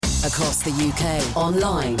Across the UK,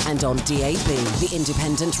 online and on DAB. The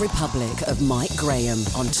Independent Republic of Mike Graham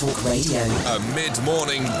on Talk Radio. A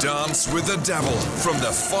mid-morning dance with the devil from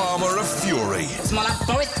the Farmer of Fury.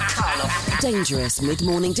 Dangerous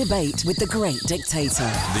mid-morning debate with the great dictator.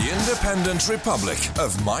 The Independent Republic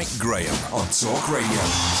of Mike Graham on Talk Radio.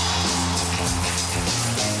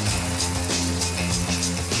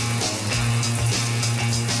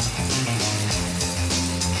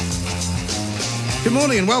 Good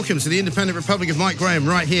morning and welcome to the Independent Republic of Mike Graham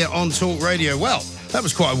right here on Talk Radio. Well, that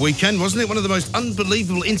was quite a weekend, wasn't it? One of the most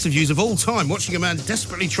unbelievable interviews of all time, watching a man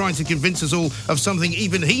desperately trying to convince us all of something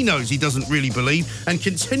even he knows he doesn't really believe and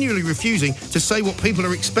continually refusing to say what people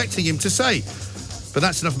are expecting him to say. But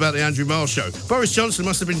that's enough about the Andrew Marr Show. Boris Johnson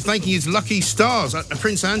must have been thanking his lucky stars.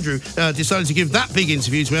 Prince Andrew decided to give that big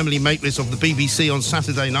interview to Emily Maitlis of the BBC on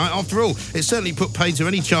Saturday night. After all, it certainly put paid to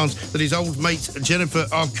any chance that his old mate Jennifer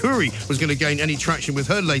Arcuri was going to gain any traction with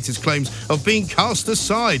her latest claims of being cast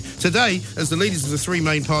aside. Today, as the leaders of the three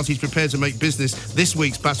main parties prepare to make business this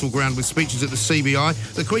week's battleground with speeches at the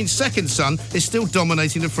CBI, the Queen's second son is still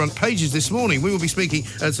dominating the front pages this morning. We will be speaking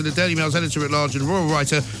to the Daily Mail's editor-at-large and royal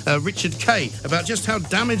writer Richard Kay about just how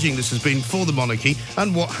damaging this has been for the monarchy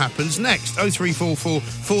and what happens next. 0344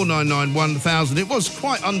 499 1000. It was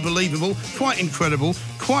quite unbelievable, quite incredible,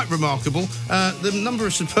 quite remarkable. The number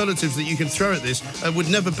of superlatives that you can throw at this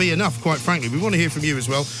would never be enough, quite frankly. We want to hear from you as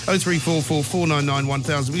well. 0344 499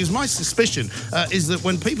 1000, because my suspicion is that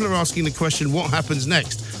when people are asking the question, what happens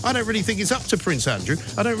next, I don't really think it's up to Prince Andrew.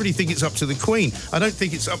 I don't really think it's up to the Queen. I don't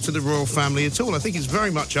think it's up to the royal family at all. I think it's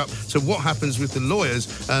very much up to what happens with the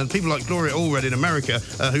lawyers and people like Gloria Allred in America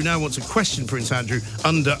who now want to question Prince Andrew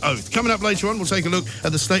under oath. Coming up later on, we'll take a look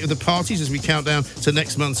at the state of the parties as we count down to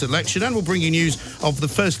next month's election, and we'll bring you news of the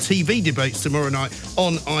first TV debates tomorrow night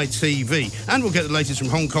on ITV. And we'll get the latest from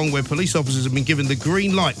Hong Kong, where police officers have been given the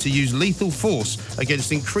green light to use lethal force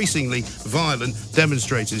against increasingly violent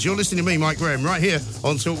demonstrators. You're listening to me, Mike Graham, right here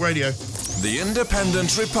on Talk Radio. The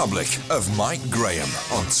Independent Republic of Mike Graham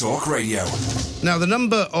on Talk Radio. Now, the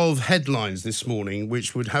number of headlines this morning,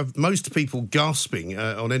 which would have most people gasping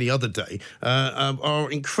on any other day, are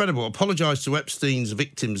incredible. Apologise to Epstein's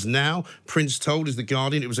victims now. Prince told, is The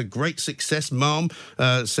Guardian, it was a great success, Mum,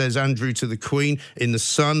 says Andrew to the Queen in The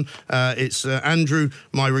Sun. It's Andrew,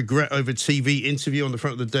 my regret over TV interview on the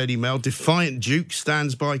front of the Daily Mail. Defiant Duke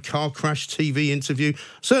stands by car crash TV interview.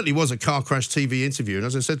 Certainly was a car crash TV interview. And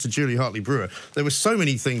as I said to Julie Hartley-Brewer, there were so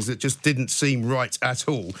many things that just didn't seem right at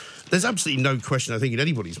all. There's absolutely no question, I think, in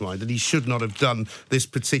anybody's mind that he should not have done this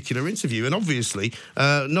particular interview. And obviously,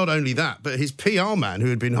 not only that, but his PR man, who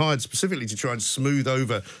had been hired specifically to try and smooth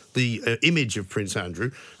over the image of Prince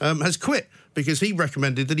Andrew, has quit, because he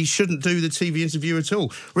recommended that he shouldn't do the TV interview at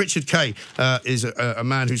all. Richard Kay is a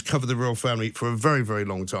man who's covered the royal family for a very, very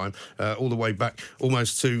long time, all the way back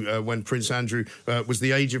almost to when Prince Andrew was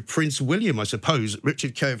the age of Prince William, I suppose.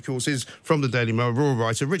 Richard Kay, of course, is from the Daily Mail, royal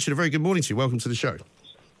writer. Richard, a very good morning to you. Welcome to the show.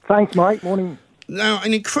 Thanks, Mike. Morning. Now,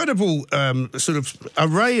 an incredible sort of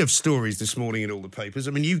array of stories this morning in all the papers.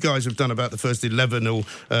 I mean, you guys have done about the first 11 or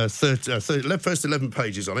first 11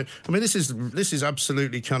 pages on it. I mean, this is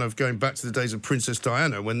absolutely kind of going back to the days of Princess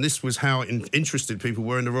Diana, when this was how interested people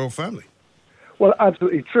were in the royal family. Well,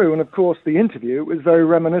 absolutely true. And of course, the interview was very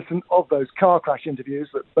reminiscent of those car crash interviews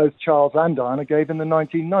that both Charles and Diana gave in the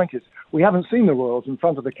 1990s. We haven't seen the royals in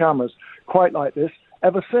front of the cameras quite like this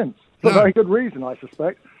ever since. For a very good reason, I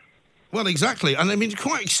suspect. Well, exactly. And I mean, it's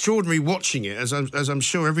quite extraordinary watching it, as I'm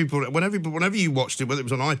sure everybody, whenever you watched it, whether it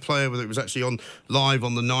was on iPlayer, whether it was actually on live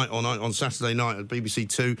on the night, on Saturday night at BBC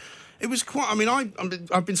Two, it was quite, I mean,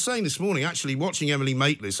 I've been saying this morning, actually, watching Emily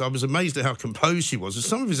Maitlis, I was amazed at how composed she was, and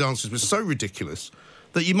some of his answers were so ridiculous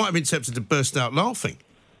that you might have been tempted to burst out laughing.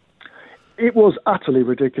 It was utterly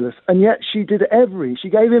ridiculous, and yet she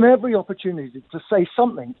gave him every opportunity to say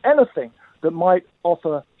something, anything that might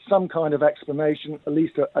offer some kind of explanation, at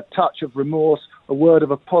least a touch of remorse, a word of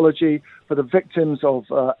apology for the victims of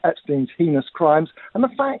Epstein's heinous crimes. And the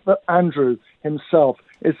fact that Andrew himself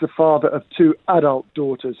is the father of two adult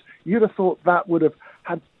daughters, you'd have thought that would have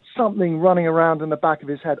had something running around in the back of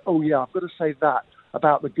his head. Oh, yeah, I've got to say that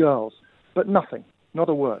about the girls. But nothing. Not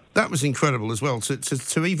a word. That was incredible as well,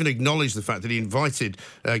 to even acknowledge the fact that he invited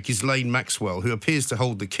Ghislaine Maxwell, who appears to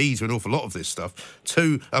hold the key to an awful lot of this stuff,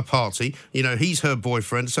 to a party. You know, he's her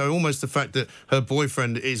boyfriend, so almost the fact that her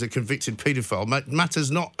boyfriend is a convicted paedophile matters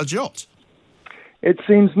not a jot. It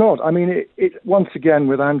seems not. I mean, it once again,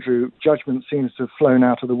 with Andrew, judgment seems to have flown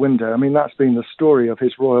out of the window. I mean, that's been the story of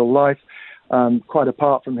his royal life, quite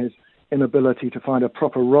apart from his inability to find a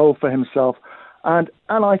proper role for himself. And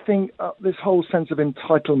I think this whole sense of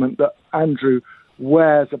entitlement that Andrew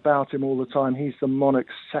wears about him all the time. He's the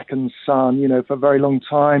monarch's second son. For a very long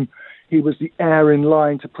time, he was the heir in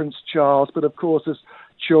line to Prince Charles. But of course, as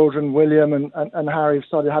children, William and Harry have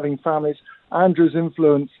started having families, Andrew's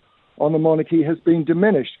influence on the monarchy has been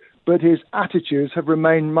diminished. But his attitudes have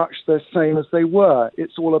remained much the same as they were.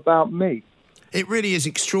 It's all about me. It really is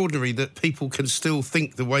extraordinary that people can still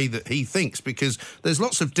think the way that he thinks, because there's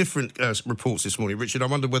lots of different reports this morning. Richard, I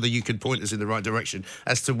wonder whether you could point us in the right direction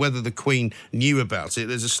as to whether the Queen knew about it.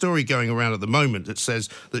 There's a story going around at the moment that says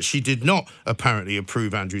that she did not apparently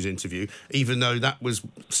approve Andrew's interview, even though that was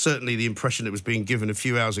certainly the impression that was being given a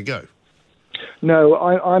few hours ago. No,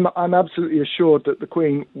 I'm absolutely assured that the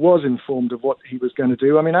Queen was informed of what he was going to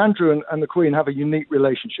do. I mean, Andrew and the Queen have a unique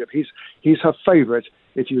relationship. He's her favourite,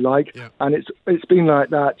 if you like, and it's been like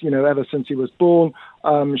that, ever since he was born.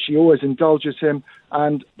 She always indulges him,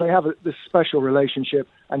 and they have this special relationship.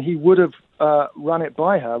 And he would have run it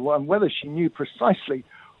by her, and whether she knew precisely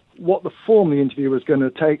what the form the interview was going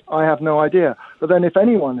to take, I have no idea. But then, if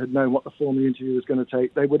anyone had known what the form the interview was going to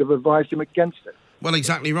take, they would have advised him against it. Well,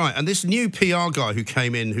 exactly right. And this new PR guy who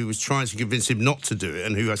came in, who was trying to convince him not to do it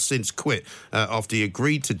and who has since quit after he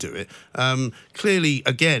agreed to do it, clearly,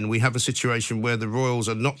 again, we have a situation where the royals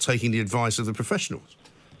are not taking the advice of the professionals.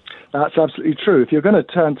 That's absolutely true. If you're going to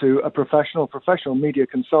turn to a professional media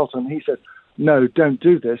consultant, he says, no, don't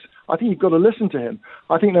do this, I think you've got to listen to him.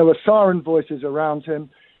 I think there were siren voices around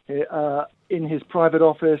him in his private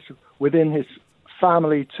office, within his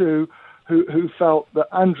family too, who felt that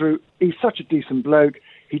Andrew, he's such a decent bloke,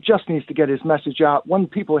 he just needs to get his message out. When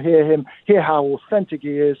people hear him, hear how authentic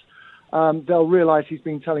he is, they'll realise he's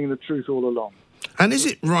been telling the truth all along. And is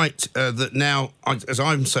it right that now, as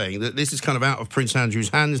I'm saying, that this is kind of out of Prince Andrew's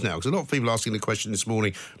hands now? Because a lot of people are asking the question this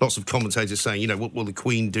morning, lots of commentators saying, what will the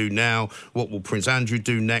Queen do now? What will Prince Andrew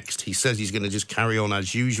do next? He says he's going to just carry on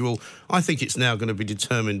as usual. I think it's now going to be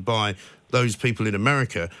determined by those people in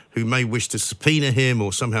America who may wish to subpoena him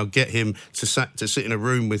or somehow get him to sit in a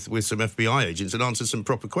room with some FBI agents and answer some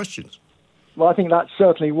proper questions. Well, I think that's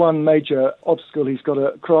certainly one major obstacle he's got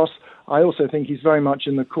to cross. I also think he's very much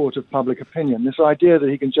in the court of public opinion. This idea that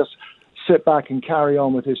he can just sit back and carry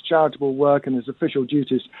on with his charitable work and his official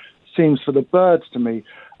duties seems for the birds to me.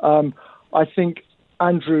 I think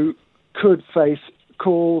Andrew could face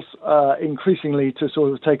calls increasingly to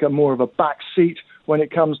sort of take a more of a back seat when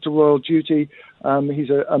it comes to royal duty. He's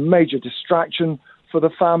a major distraction for the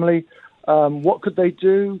family. What could they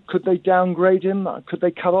do? Could they downgrade him? Could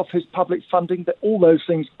they cut off his public funding? All those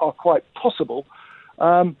things are quite possible.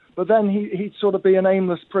 But then he'd sort of be an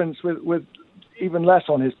aimless prince with even less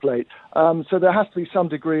on his plate. So there has to be some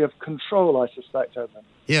degree of control, I suspect, over him.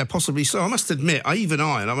 Yeah, possibly so. I must admit, and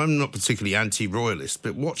I'm not particularly anti-royalist,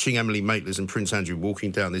 but watching Emily Maitlis and Prince Andrew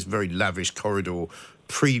walking down this very lavish corridor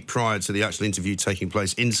prior to the actual interview taking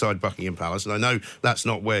place inside Buckingham Palace, and I know that's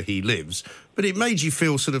not where he lives, but it made you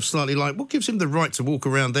feel sort of slightly like, what gives him the right to walk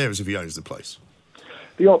around there as if he owns the place?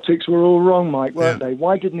 The optics were all wrong, Mike, weren't they?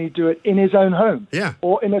 Why didn't he do it in his own home? Yeah.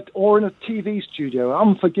 Or in a TV studio,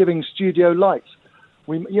 unforgiving studio lights?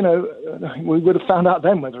 We would have found out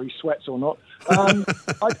then whether he sweats or not.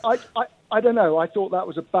 I don't know. I thought that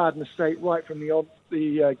was a bad mistake right from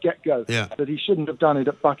the get-go. Yeah. That he shouldn't have done it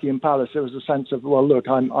at Buckingham Palace. There was a sense of, well, look,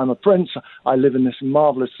 I'm a prince. I live in this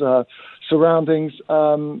marvellous surroundings.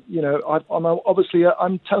 I'm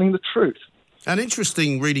telling the truth. And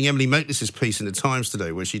interesting reading Emily Maitlis' piece in the Times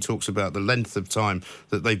today, where she talks about the length of time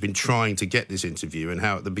that they've been trying to get this interview and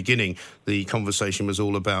how at the beginning the conversation was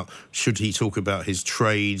all about should he talk about his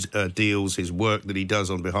trade deals, his work that he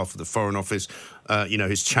does on behalf of the Foreign Office,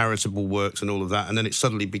 his charitable works and all of that. And then it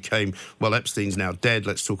suddenly became, well, Epstein's now dead,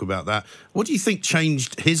 let's talk about that. What do you think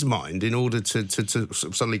changed his mind in order to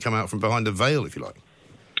suddenly come out from behind the veil, if you like?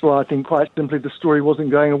 Well, I think quite simply the story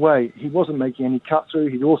wasn't going away. He wasn't making any cut-through.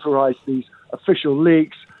 He'd authorised these official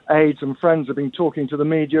leaks. Aides and friends have been talking to the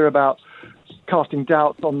media about casting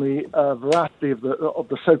doubts on the veracity of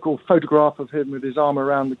the so-called photograph of him with his arm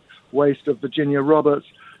around the waist of Virginia Roberts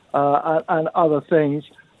and other things.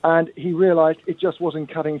 And he realised it just wasn't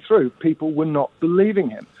cutting through. People were not believing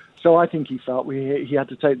him. So I think he felt he had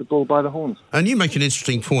to take the bull by the horns. And you make an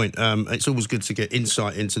interesting point. It's always good to get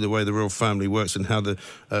insight into the way the royal family works and how the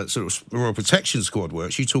sort of Royal Protection Squad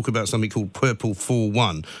works. You talk about something called Purple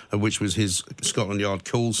 4-1, which was his Scotland Yard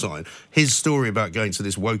call sign. His story about going to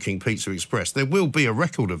this Woking Pizza Express, there will be a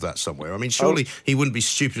record of that somewhere. I mean, surely he wouldn't be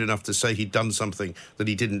stupid enough to say he'd done something that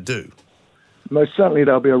he didn't do. Most certainly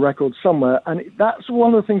there'll be a record somewhere. And that's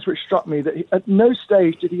one of the things which struck me, that at no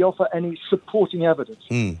stage did he offer any supporting evidence.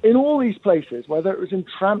 In all these places, whether it was in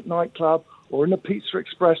Tramp nightclub or in a Pizza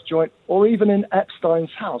Express joint or even in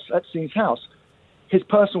Epstein's house, his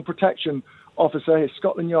personal protection officer, his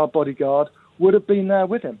Scotland Yard bodyguard, would have been there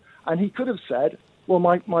with him. And he could have said, well,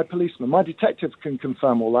 my policeman, my detective can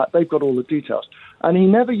confirm all that. They've got all the details. And he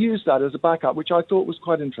never used that as a backup, which I thought was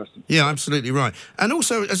quite interesting. Yeah, absolutely right. And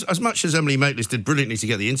also, as much as Emily Maitlis did brilliantly to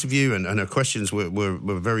get the interview and her questions were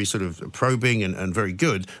very sort of probing and very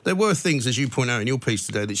good, there were things, as you point out in your piece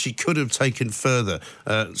today, that she could have taken further,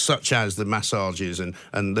 such as the massages and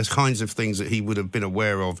the kinds of things that he would have been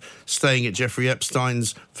aware of staying at Jeffrey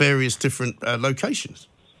Epstein's various different locations.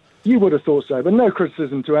 You would have thought so, but no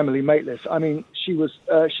criticism to Emily Maitlis. I mean,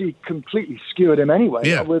 she completely skewered him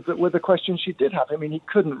anyway with the questions she did have. I mean, he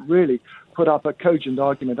couldn't really put up a cogent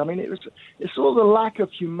argument. I mean, it's all the lack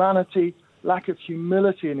of humanity, lack of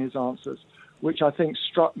humility in his answers, which I think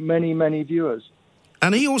struck many, many viewers.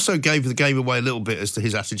 And he also gave the game away a little bit as to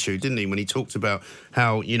his attitude, didn't he, when he talked about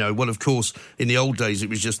how, well, of course, in the old days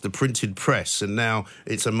it was just the printed press, and now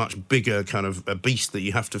it's a much bigger kind of a beast that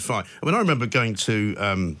you have to fight. I mean, I remember going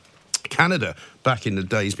to Canada back in the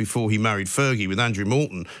days before he married Fergie with Andrew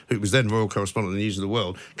Morton, who was then royal correspondent of the News of the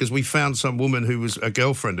World, because we found some woman who was a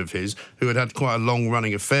girlfriend of his who had quite a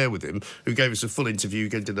long-running affair with him, who gave us a full interview,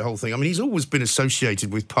 did the whole thing. I mean, he's always been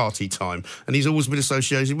associated with party time, and he's always been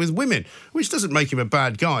associated with women, which doesn't make him a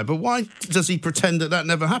bad guy, but why does he pretend that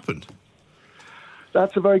never happened?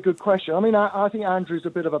 That's a very good question. I mean, I think Andrew's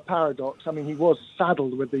a bit of a paradox. I mean, he was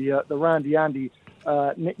saddled with the Randy Andy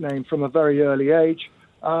nickname from a very early age.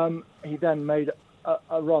 He then made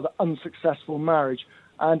a rather unsuccessful marriage.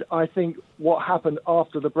 And I think what happened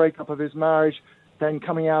after the breakup of his marriage, then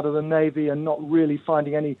coming out of the Navy and not really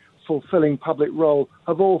finding any fulfilling public role,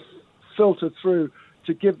 have all filtered through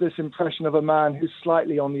to give this impression of a man who's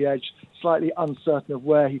slightly on the edge, slightly uncertain of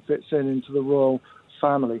where he fits into the royal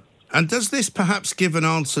family. And does this perhaps give an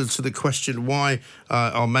answer to the question, why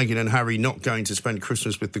are Meghan and Harry not going to spend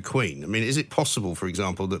Christmas with the Queen? I mean, is it possible, for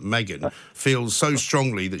example, that Meghan feels so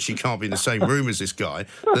strongly that she can't be in the same room as this guy,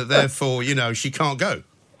 that therefore, she can't go?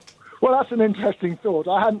 Well, that's an interesting thought.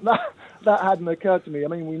 That hadn't occurred to me. I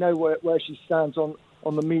mean, we know where she stands on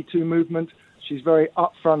the Me Too movement. She's very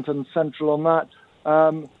upfront and central on that.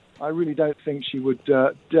 I really don't think she would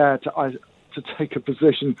dare to take a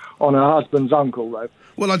position on her husband's uncle, though.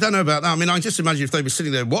 Well, I don't know about that. I mean, I just imagine if they were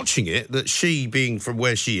sitting there watching it, that she, being from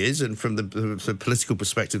where she is and from the political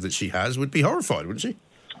perspective that she has, would be horrified, wouldn't she?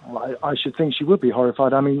 Well, I should think she would be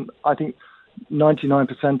horrified. I mean, I think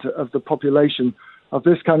 99% of the population of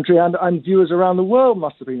this country and viewers around the world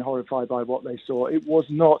must have been horrified by what they saw. It was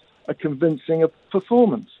not a convincing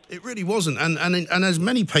performance. It really wasn't. And as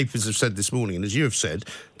many papers have said this morning, and as you have said,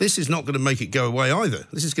 this is not going to make it go away either.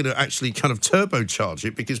 This is going to actually kind of turbocharge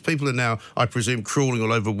it, because people are now, I presume, crawling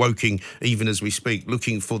all over Woking, even as we speak,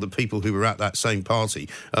 looking for the people who were at that same party,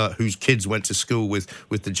 whose kids went to school with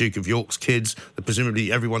the Duke of York's kids.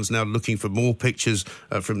 Presumably everyone's now looking for more pictures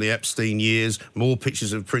from the Epstein years, more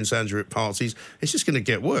pictures of Prince Andrew at parties. It's just going to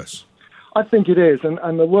get worse. I think it is,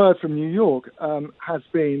 and the word from New York has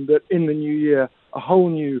been that in the new year, a whole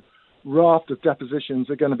new raft of depositions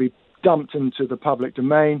are going to be dumped into the public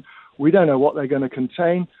domain. We don't know what they're going to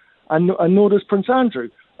contain, and nor does Prince Andrew.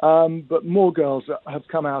 But more girls have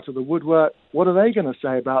come out of the woodwork. What are they going to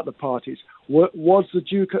say about the parties? Was the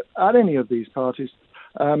Duke at any of these parties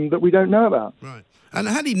that we don't know about? Right. And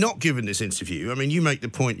had he not given this interview, I mean, you make the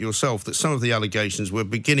point yourself that some of the allegations were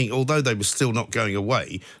beginning, although they were still not going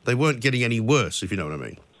away, they weren't getting any worse, if you know what I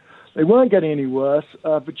mean. They weren't getting any worse.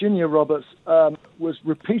 Virginia Roberts was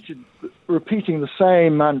repeating the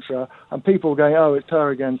same mantra, and people were going, oh, it's her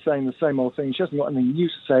again saying the same old thing. She hasn't got anything new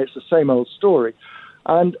to say. It's the same old story.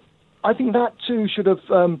 And I think that, too, should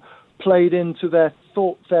have played into their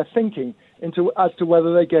thinking as to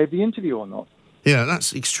whether they gave the interview or not. Yeah,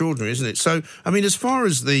 that's extraordinary, isn't it? So, I mean, as far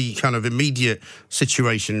as the kind of immediate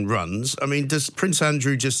situation runs, I mean, does Prince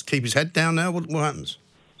Andrew just keep his head down now? What happens?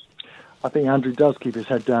 I think Andrew does keep his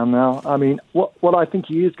head down now. I mean, what I think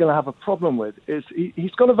he is going to have a problem with is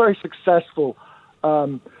he's got a very successful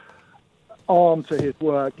arm to his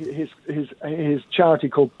work, his charity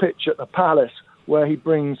called Pitch at the Palace, where he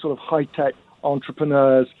brings sort of high-tech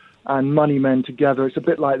entrepreneurs and money men together. It's a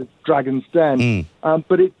bit like the Dragon's Den.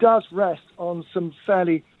 But it does rest on some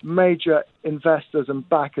fairly major investors and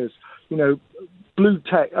backers, blue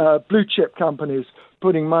chip companies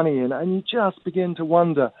putting money in. And you just begin to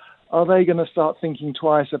wonder, are they going to start thinking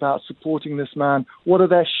twice about supporting this man? What are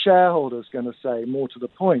their shareholders going to say, more to the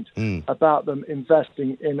point, about them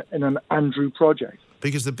investing in an Andrew project?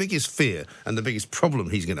 Because the biggest fear and the biggest problem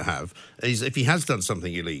he's going to have is if he has done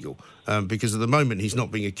something illegal, because at the moment he's not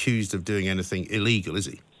being accused of doing anything illegal, is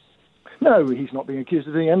he? No, he's not being accused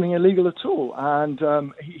of doing anything illegal at all.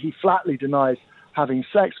 And he flatly denies having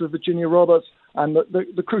sex with Virginia Roberts. And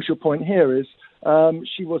the crucial point here is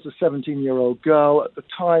she was a 17-year-old girl. At the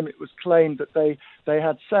time, it was claimed that they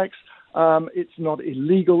had sex. It's not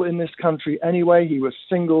illegal in this country anyway. He was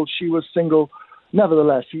single. She was single.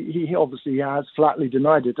 Nevertheless, he obviously has flatly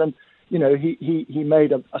denied it. And, he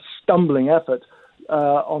made a stumbling effort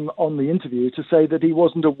on the interview to say that he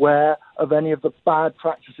wasn't aware of any of the bad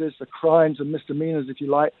practices, the crimes and misdemeanors, if you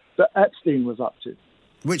like, that Epstein was up to.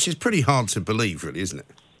 Which is pretty hard to believe, really, isn't it?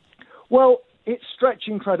 Well, it's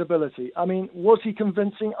stretching credibility. I mean, was he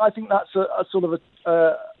convincing? I think that's a sort of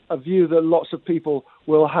a view that lots of people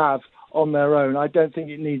will have on their own. I don't think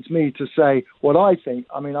it needs me to say what I think.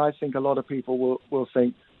 I mean, I think a lot of people will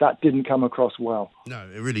think that didn't come across well. No,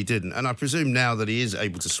 it really didn't. And I presume now that he is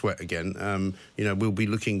able to sweat again, we'll be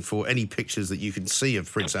looking for any pictures that you can see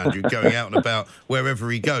of Prince Andrew going out and about wherever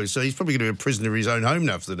he goes. So he's probably going to be a prisoner of his own home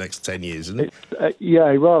now for the next 10 years, isn't he?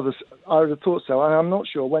 Yeah, rather. I would have thought so. And I'm not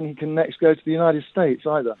sure when he can next go to the United States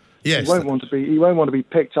either. Yes. He won't want to be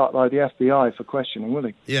picked up by the FBI for questioning, will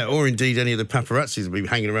he? Yeah, or indeed any of the paparazzis will be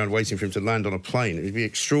hanging around waiting for him to land on a plane. It would be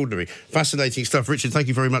extraordinary. Fascinating stuff. Richard, thank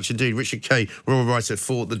you very much indeed. Richard Kay, royal writer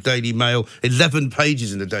for the Daily Mail. 11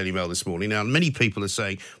 pages in the Daily Mail this morning. Now, many people are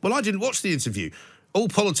saying, well, I didn't watch the interview. All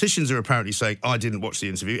politicians are apparently saying, I didn't watch the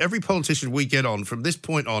interview. Every politician we get on, from this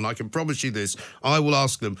point on, I can promise you this, I will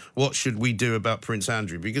ask them, what should we do about Prince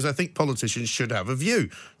Andrew? Because I think politicians should have a view.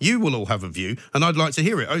 You will all have a view, and I'd like to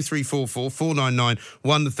hear it. 0344 499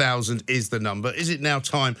 1000 is the number. Is it now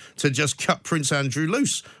time to just cut Prince Andrew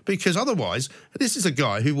loose? Because otherwise, this is a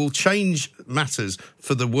guy who will change matters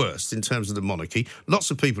for the worst in terms of the monarchy. Lots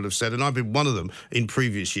of people have said, and I've been one of them in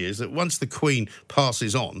previous years, that once the Queen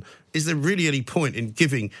passes on, is there really any point in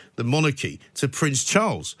giving the monarchy to Prince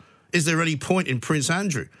Charles? Is there any point in Prince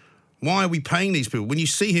Andrew? Why are we paying these people? When you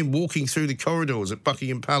see him walking through the corridors at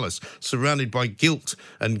Buckingham Palace, surrounded by gilt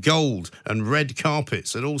and gold and red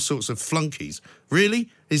carpets and all sorts of flunkies, really?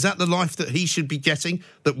 Is that the life that he should be getting,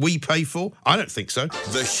 that we pay for? I don't think so.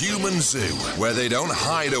 The Human Zoo, where they don't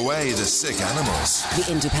hide away the sick animals. The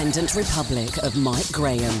Independent Republic of Mike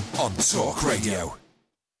Graham. On Talk Radio.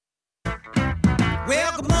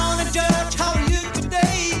 Well, good morning, Judge. How are you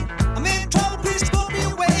today? I'm in trouble, please put me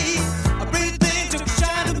away. A pretty thing took a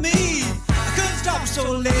shine to me. I couldn't stop it, so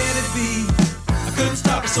I let it be. I couldn't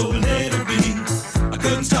stop it, so I let it be. I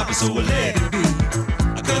couldn't stop it, so I let it be.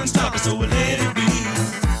 I couldn't stop it, so I let it be.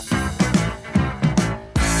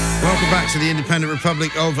 Welcome back to the Independent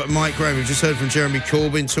Republic of Mike Graham. We've just heard from Jeremy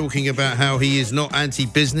Corbyn talking about how he is not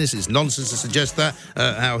anti-business. It's nonsense to suggest that.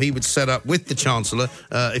 How he would set up with the Chancellor,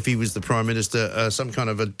 if he was the Prime Minister, some kind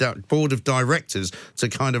of a board of directors to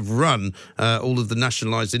kind of run all of the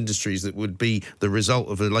nationalised industries that would be the result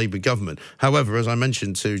of a Labour government. However, as I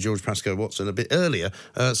mentioned to George Pascoe Watson a bit earlier,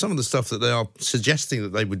 some of the stuff that they are suggesting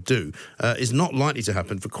that they would do is not likely to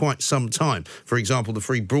happen for quite some time. For example, the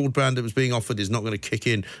free broadband that was being offered is not going to kick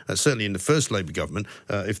in, certainly in the first Labour government,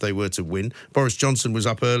 if they were to win. Boris Johnson was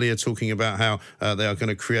up earlier talking about how they are going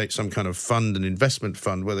to create some kind of fund, an investment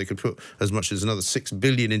fund, where they could put as much as another $6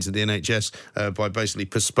 billion into the NHS by basically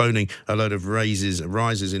postponing a load of rises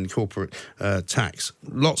in corporate tax.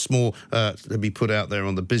 Lots more to be put out there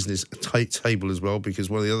on the business table as well, because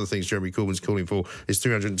one of the other things Jeremy Corbyn's calling for is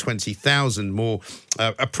 320,000 more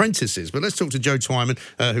apprentices. But let's talk to Joe Twyman,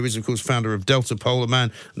 who is, of course, founder of Delta Poll, a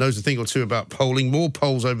man knows a thing or two about polling. More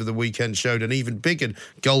polls over the weekend showed an even bigger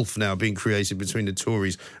gulf now being created between the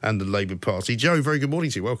Tories and the Labour Party. Joe, very good morning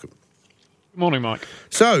to you. Welcome. Good morning, Mike.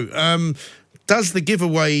 So, does the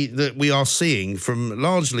giveaway that we are seeing from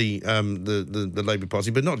largely the Labour Party,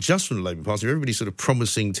 but not just from the Labour Party, everybody sort of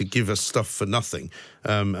promising to give us stuff for nothing,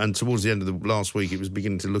 and towards the end of the last week it was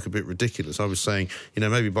beginning to look a bit ridiculous. I was saying,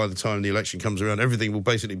 maybe by the time the election comes around everything will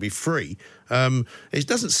basically be free. It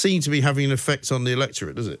doesn't seem to be having an effect on the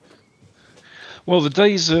electorate, does it? Well, the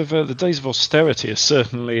days of austerity are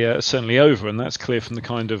certainly over, and that's clear from the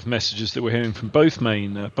kind of messages that we're hearing from both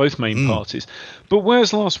main parties. But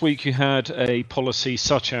whereas last week you had a policy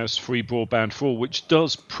such as free broadband for all, which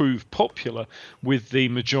does prove popular with the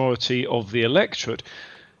majority of the electorate,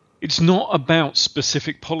 it's not about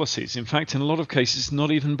specific policies. In fact, in a lot of cases, it's not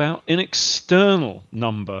even about an external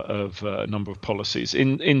number of policies.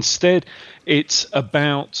 Instead, it's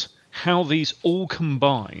about how these all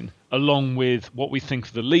combine, along with what we think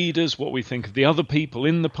of the leaders, what we think of the other people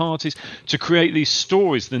in the parties, to create these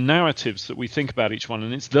stories, the narratives that we think about each one.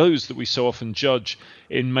 And it's those that we so often judge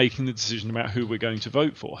in making the decision about who we're going to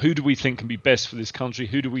vote for. Who do we think can be best for this country?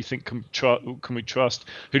 Who do we think can we trust?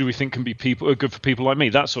 Who do we think can be good for people like me?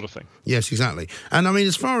 That sort of thing. Yes, exactly. And I mean,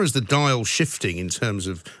 as far as the dial shifting in terms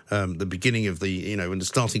of the beginning of when the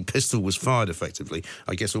starting pistol was fired effectively,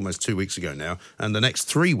 I guess almost 2 weeks ago now, and the next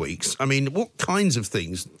 3 weeks, I mean, what kinds of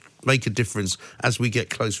things make a difference as we get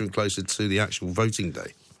closer and closer to the actual voting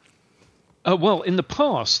day? Well, in the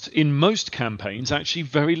past, in most campaigns, actually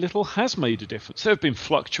very little has made a difference. There have been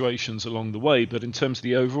fluctuations along the way, but in terms of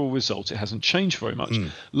the overall result, it hasn't changed very much.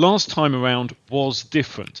 Last time around was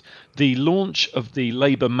different. The launch of the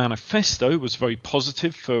Labour manifesto was very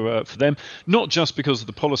positive for them, not just because of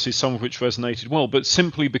the policies, some of which resonated well, but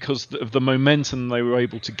simply because of the momentum they were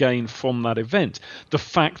able to gain from that event. The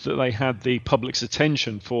fact that they had the public's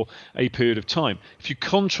attention for a period of time. If you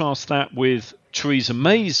contrast that with Theresa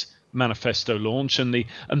May's manifesto launch and the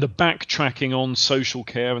backtracking on social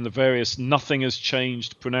care and the various nothing has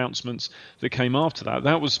changed pronouncements that came after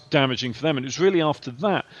that was damaging for them. And it was really after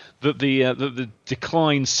that the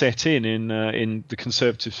decline set in the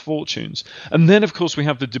Conservatives' fortunes. And then, of course, we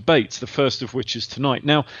have the debates, the first of which is tonight.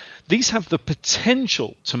 Now, these have the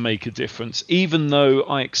potential to make a difference, even though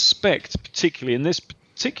I expect, particularly in this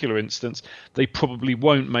particular instance, they probably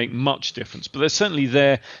won't make much difference, but they're certainly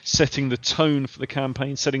there setting the tone for the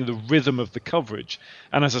campaign, setting the rhythm of the coverage,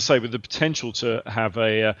 and as I say, with the potential to have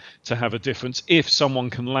a difference if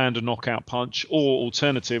someone can land a knockout punch, or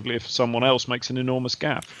alternatively if someone else makes an enormous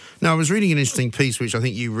gap. Now, I was reading an interesting piece which I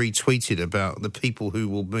think you retweeted about the people who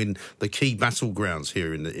will win the key battlegrounds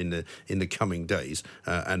here in the coming days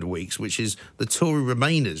and weeks, which is the Tory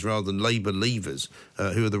Remainers rather than Labour Leavers,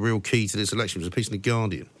 who are the real key to this election. It was a piece in The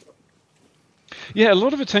Guardian. Yeah, a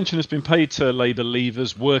lot of attention has been paid to Labour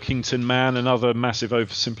Leavers, Workington Man, and other massive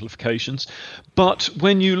oversimplifications. But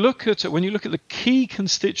when you look at the key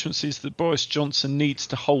constituencies that Boris Johnson needs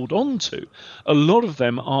to hold on to, a lot of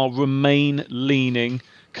them are Remain-leaning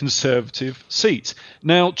Conservative seats.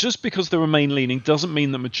 Now, just because they're Remain-leaning doesn't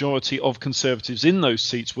mean the majority of Conservatives in those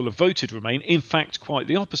seats will have voted Remain. In fact, quite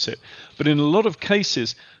the opposite. But in a lot of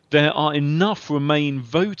cases, there are enough Remain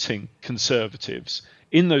voting Conservatives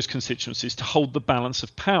in those constituencies to hold the balance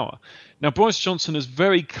of power. Now, Boris Johnson has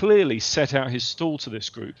very clearly set out his stall to this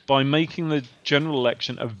group by making the general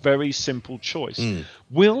election a very simple choice.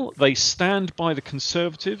 Will they stand by the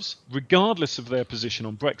Conservatives, regardless of their position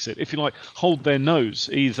on Brexit, if you like, hold their nose,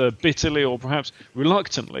 either bitterly or perhaps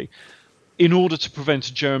reluctantly, in order to prevent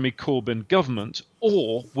a Jeremy Corbyn government,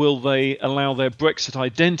 or will they allow their Brexit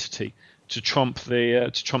identity to trump their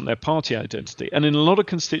party identity? And in a lot of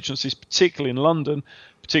constituencies, particularly in London,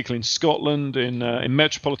 particularly in Scotland, in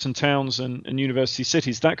metropolitan towns and university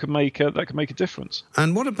cities, that could make a difference.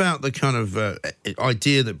 And what about the kind of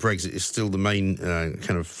idea that Brexit is still the main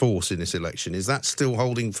kind of force in this election? Is that still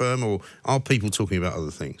holding firm, or are people talking about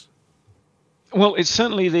other things? Well, it's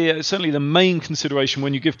certainly the main consideration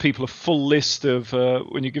when you give people a full list of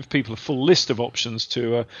options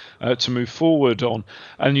to move forward on,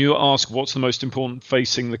 and you ask what's the most important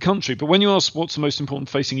facing the country. But when you ask what's the most important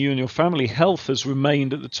facing you and your family, health has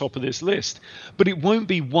remained at the top of this list. But it won't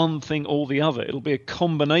be one thing or the other. It'll be a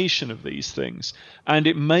combination of these things, and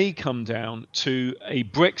it may come down to a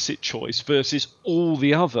Brexit choice versus all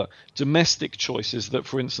the other domestic choices that,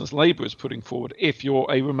 for instance, Labour is putting forward. If you're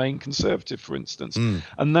a Remain Conservative, for instance,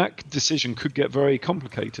 and that decision could get very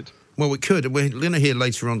complicated. Well, it could. We're going to hear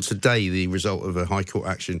later on today the result of a High Court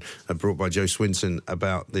action brought by Joe Swinson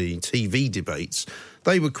about the TV debates.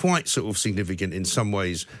 They were quite sort of significant in some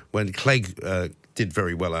ways when Clegg did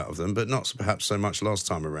very well out of them, but not perhaps so much last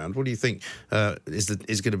time around. What do you think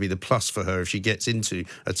is going to be the plus for her if she gets into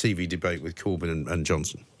a TV debate with Corbyn and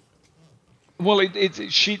Johnson? Well,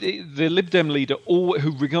 the Lib Dem leader,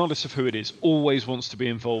 who, regardless of who it is, always wants to be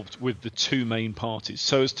involved with the two main parties,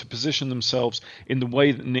 so as to position themselves in the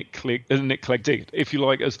way that Nick Clegg did, if you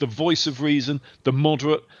like, as the voice of reason, the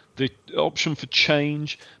moderate, the option for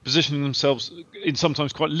change, positioning themselves in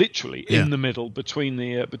sometimes quite literally in the middle between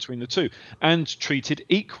the two, and treated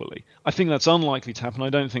equally. I think that's unlikely to happen. I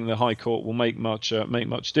don't think the High Court will make much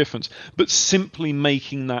difference. But simply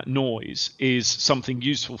making that noise is something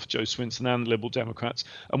useful for Jo Swinson and the Liberal Democrats,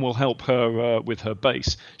 and will help her with her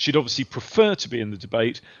base. She'd obviously prefer to be in the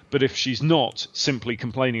debate, but if she's not, simply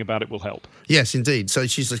complaining about it will help. Yes, indeed. So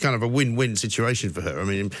she's a kind of a win-win situation for her. I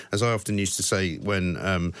mean, as I often used to say when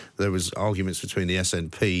there was arguments between the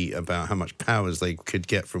SNP about how much powers they could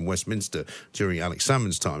get from Westminster during Alex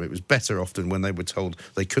Salmond's time, it was better often when they were told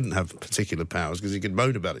they couldn't have particular powers because he could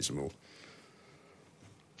moan about it some more.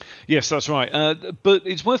 Yes, that's right. But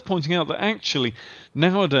it's worth pointing out that actually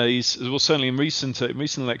nowadays, well, certainly in recent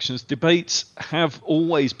elections, debates have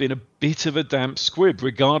always been a bit of a damp squib,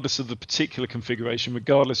 regardless of the particular configuration,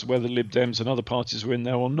 regardless of whether Lib Dems and other parties were in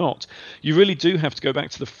there or not. You really do have to go back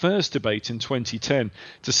to the first debate in 2010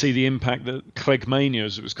 to see the impact that Cleggmania,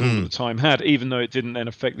 as it was called at the time, had, even though it didn't then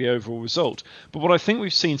affect the overall result. But what I think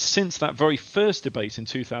we've seen since that very first debate in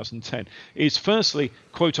 2010 is, firstly,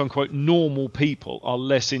 quote-unquote normal people are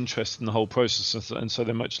less interested in the whole process, and so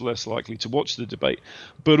they're much less likely to watch the debate.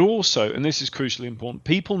 But also, and this is crucially important,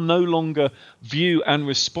 people no longer view and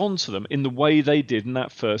respond to them in the way they did in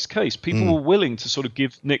that first case. People were willing to sort of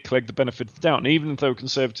give Nick Clegg the benefit of the doubt, and even if they were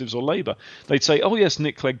Conservatives or Labour, they'd say, oh yes,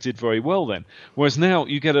 Nick Clegg did very well then. Whereas now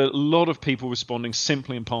you get a lot of people responding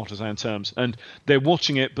simply in partisan terms, and they're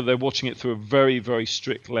watching it, but they're watching it through a very, very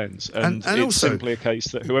strict lens, and it's also simply a case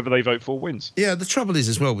that whoever they vote for wins. Yeah, the trouble is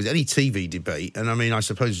as well with any TV debate, and I mean, I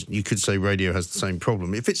suppose you could say radio has the same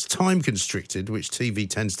problem. If it's time constricted, which TV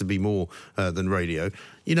tends to be more than radio,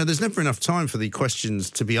 you know, there's never enough time for the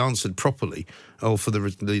questions to be answered properly or for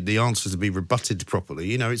the answers to be rebutted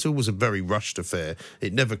properly. You know, it's always a very rushed affair.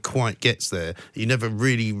 It never quite gets there. You never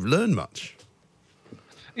really learn much.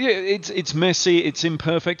 Yeah, it's messy, it's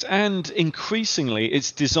imperfect, and increasingly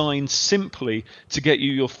it's designed simply to get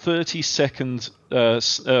you your 30-second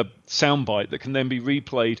soundbite that can then be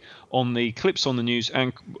replayed on the clips on the news,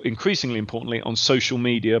 and increasingly importantly on social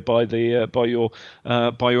media by your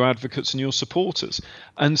advocates and your supporters.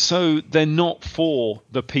 And so they're not for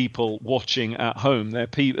the people watching at home. They're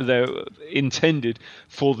intended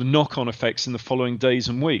for the knock-on effects in the following days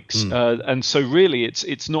and weeks. And so really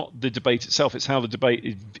it's not the debate itself, it's how the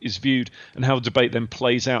debate is viewed and how the debate then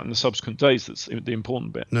plays out in the subsequent days that's the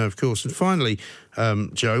important bit. No, of course. And finally,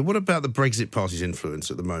 Joe, what about the Brexit Party's influence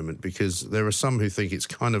at the moment? Because there are some who think it's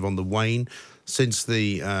kind of on the wane since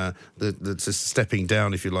the stepping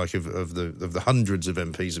down, if you like, of the hundreds of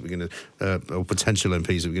MPs that we're going to, or potential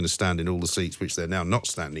MPs that we're going to stand in all the seats which they're now not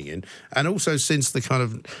standing in, and also since the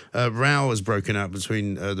kind of row has broken out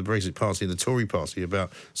between the Brexit Party and the Tory Party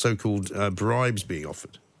about so-called bribes being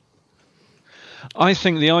offered. I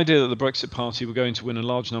think the idea that the Brexit Party were going to win a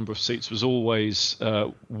large number of seats was always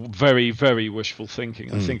very, very wishful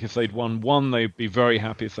thinking. I think if they'd won 1, they'd be very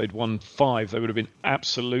happy. If they'd won 5, they would have been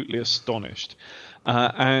absolutely astonished.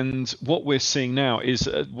 And what we're seeing now is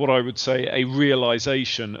what I would say a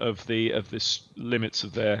realisation of the limits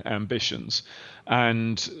of their ambitions.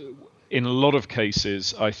 And in a lot of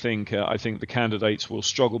cases, I think the candidates will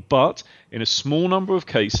struggle. But in a small number of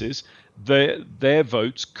cases, their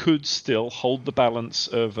votes could still hold the balance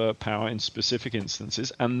of power in specific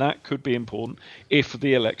instances, and that could be important if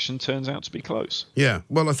the election turns out to be close. Yeah,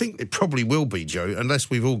 well, I think it probably will be, Joe,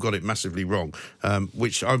 unless we've all got it massively wrong,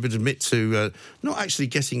 which I would admit to not actually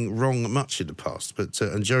getting wrong much in the past. But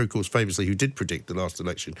and Joe, of course, famously, who did predict the last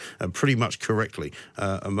election pretty much correctly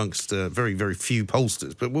amongst very, very few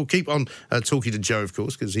pollsters. But we'll keep on talking to Joe, of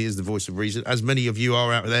course, because he is the voice of reason, as many of you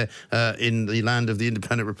are out there in the land of the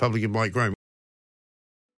independent Republic of Mike Graham.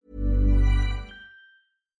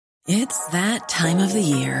 It's that time of the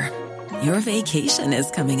year. Your vacation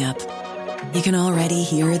is coming up. You can already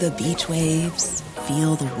hear the beach waves,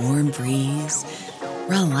 feel the warm breeze,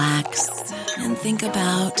 relax, and think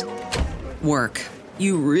about work.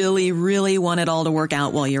 You really, really want it all to work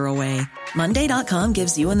out while you're away. Monday.com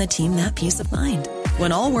gives you and the team that peace of mind.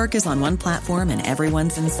 When all work is on one platform and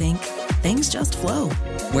everyone's in sync, things just flow.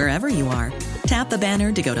 Wherever you are, tap the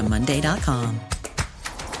banner to go to Monday.com.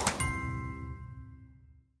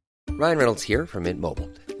 Ryan Reynolds here from Mint Mobile.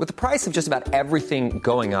 With the price of just about everything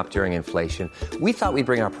going up during inflation, we thought we'd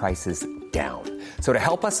bring our prices down. So to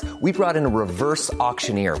help us, we brought in a reverse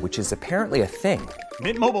auctioneer, which is apparently a thing.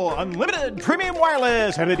 Mint Mobile Unlimited Premium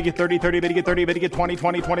Wireless. How to get 30, 30, bit to get 30, bit to get 20,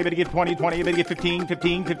 20, 20, bit to get 20, 20, bit to get 15,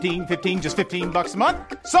 15, 15, 15, just $15 a month?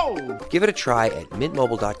 Sold! Give it a try at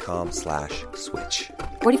mintmobile.com/switch.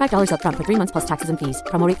 $45 up front for 3 months plus taxes and fees.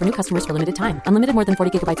 Promo rate for new customers for limited time. Unlimited more than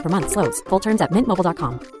 40 gigabytes per month. Slows full terms at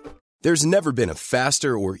mintmobile.com. There's never been a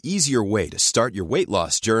faster or easier way to start your weight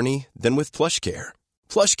loss journey than with PlushCare.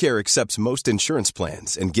 PlushCare accepts most insurance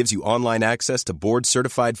plans and gives you online access to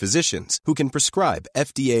board-certified physicians who can prescribe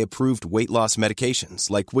FDA-approved weight loss medications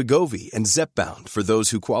like Wegovy and Zepbound for those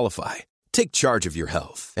who qualify. Take charge of your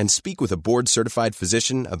health and speak with a board-certified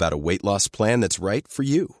physician about a weight loss plan that's right for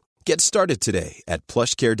you. Get started today at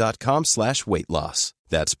plushcare.com/weight-loss.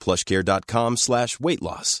 That's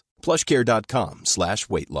plushcare.com/weight-loss.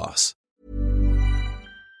 plushcare.com/weight-loss.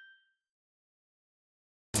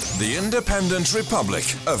 The Independent Republic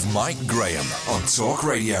of Mike Graham on Talk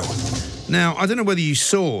Radio. Now, I don't know whether you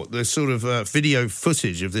saw the sort of video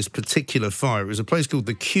footage of this particular fire. It was a place called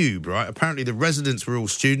The Cube, right? Apparently the residents were all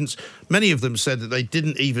students. Many of them said that they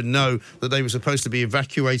didn't even know that they were supposed to be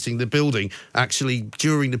evacuating the building, actually,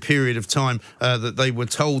 during the period of time that they were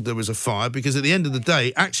told there was a fire, because at the end of the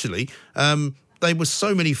day, actually, there were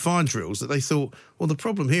so many fire drills that they thought, well, the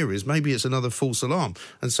problem here is maybe it's another false alarm.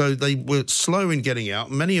 And so they were slow in getting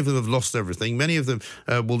out. Many of them have lost everything. Many of them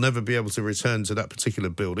will never be able to return to that particular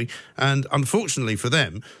building. And unfortunately for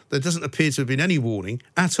them, there doesn't appear to have been any warning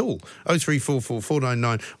at all. 0344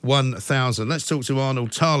 499 1000. Let's talk to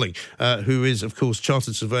Arnold Tarling, who is, of course,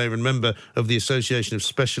 Chartered Surveyor and member of the Association of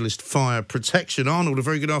Specialist Fire Protection. Arnold, a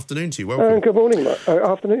very good afternoon to you. Welcome. Good morning,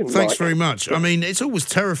 afternoon. Thanks Mike. very much. I mean, it's always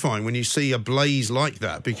terrifying when you see a blaze like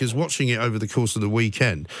that, because watching it over the course of the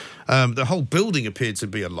weekend, the whole building appeared to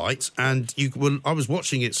be alight, and I was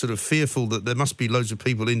watching it sort of fearful that there must be loads of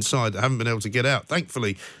people inside that haven't been able to get out.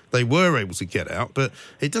 Thankfully, they were able to get out, but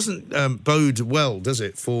it doesn't bode well, does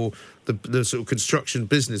it, for the sort of construction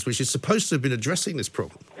business, which is supposed to have been addressing this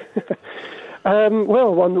problem?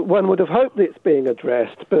 Well, one would have hoped it's being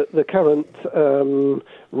addressed, but the current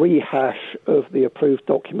rehash of the approved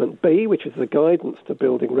document B, which is the guidance to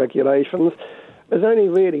building regulations, has only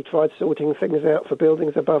really tried sorting things out for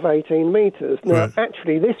buildings above 18 metres. Now,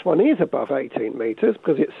 Actually, this one is above 18 metres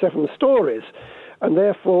because it's 7 storeys, and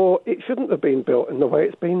therefore it shouldn't have been built in the way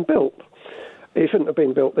it's been built. It shouldn't have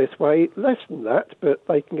been built this way, less than that, but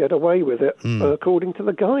they can get away with it according to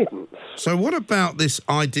the guidance. So what about this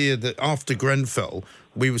idea that after Grenfell,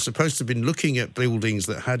 we were supposed to have been looking at buildings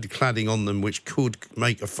that had cladding on them which could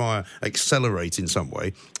make a fire accelerate in some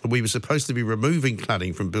way? We were supposed to be removing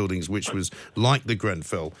cladding from buildings which was like the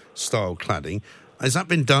Grenfell-style cladding. Has that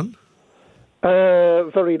been done?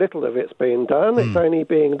 Very little of it's been done. It's only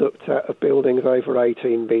being looked at of buildings over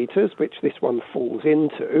 18 metres, which this one falls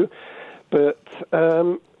into. But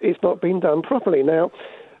it's not been done properly. Now,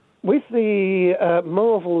 with the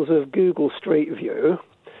marvels of Google Street View,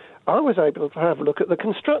 I was able to have a look at the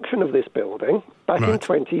construction of this building back in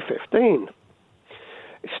 2015.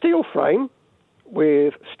 Steel frame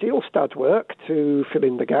with steel stud work to fill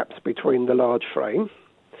in the gaps between the large frame.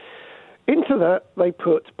 Into that, they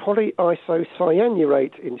put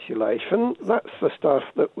polyisocyanurate insulation. That's the stuff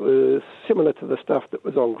that was similar to the stuff that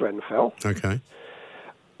was on Grenfell. Okay.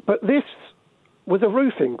 But this was a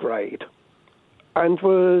roofing grade, and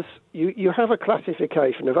was you have a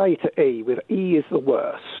classification of A to E, with E is the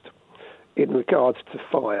worst in regards to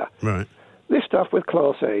fire. Right. This stuff with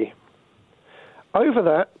Class E. Over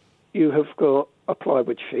that, you have got a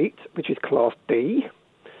plywood sheet, which is Class D.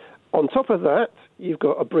 On top of that, you've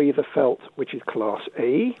got a breather felt, which is Class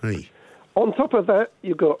E. On top of that,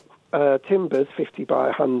 you've got timbers 50 by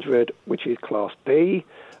 100, which is Class D.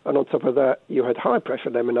 And on top of that, you had high-pressure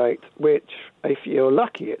laminate, which, if you're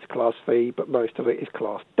lucky, it's Class C, but most of it is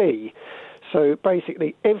Class D. So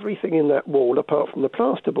basically, everything in that wall, apart from the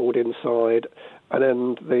plasterboard inside and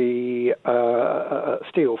then the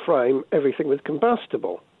steel frame, everything was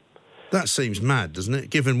combustible. That seems mad, doesn't it,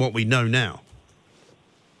 given what we know now?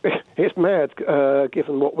 It's mad,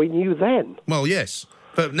 given what we knew then. Well, yes.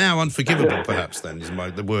 But now unforgivable, perhaps, then, is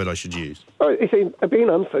the word I should use. Oh, it's been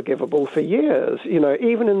unforgivable for years. You know,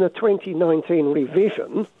 even in the 2019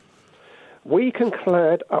 revision, we can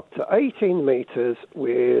clad up to 18 metres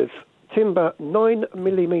with timber 9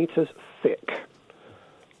 millimetres thick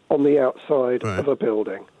on the outside of a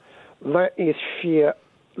building. That is sheer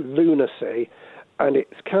lunacy, and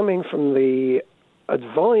it's coming from the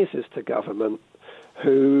advisors to government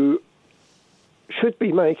who should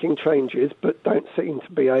be making changes but don't seem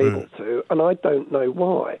to be able to, and I don't know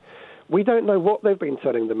why. We don't know what they've been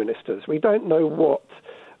telling the ministers. We don't know what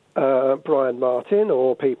Brian Martin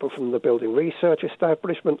or people from the Building Research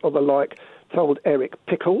Establishment or the like told Eric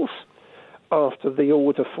Pickles after the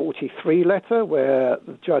Order 43 letter, where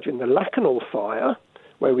the judge in the Lacanal fire,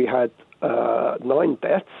 where we had 9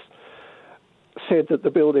 deaths, said that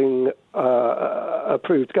the building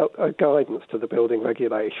approved guidance to the building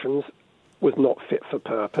regulations was not fit for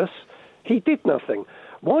purpose. He did nothing.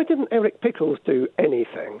 Why didn't Eric Pickles do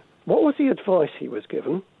anything? What was the advice he was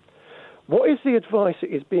given? What is the advice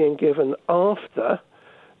that is being given after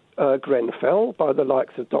Grenfell by the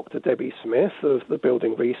likes of Dr. Debbie Smith of the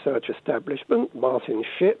Building Research Establishment, Martin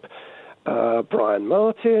Shipp, Brian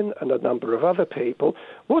Martin, and a number of other people?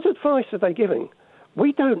 What advice are they giving?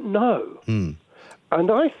 We don't know. And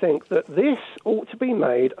I think that this ought to be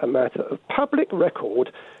made a matter of public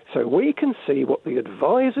record so we can see what the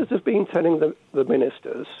advisors have been telling the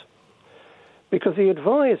ministers, because the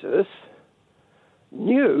advisors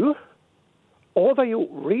knew, or they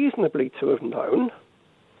ought reasonably to have known,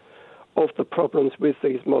 of the problems with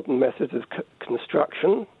these modern methods of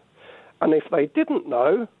construction. And if they didn't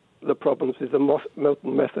know the problems with the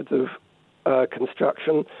modern methods of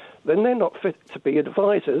construction, then they're not fit to be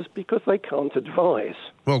advisors because they can't advise.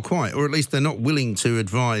 Well, quite, or at least they're not willing to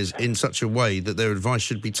advise in such a way that their advice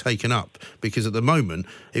should be taken up, because at the moment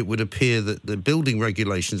it would appear that the building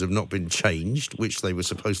regulations have not been changed, which they were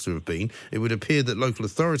supposed to have been. It would appear that local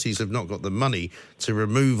authorities have not got the money to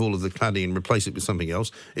remove all of the cladding and replace it with something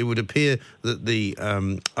else. It would appear that the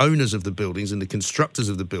owners of the buildings and the constructors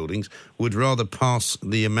of the buildings would rather pass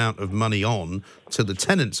the amount of money on to the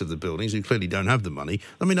tenants of the buildings, who clearly don't have the money.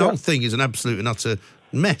 I mean, the whole thing is an absolute and utter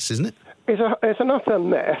mess, isn't it? It's an utter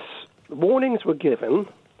mess. Warnings were given.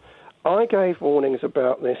 I gave warnings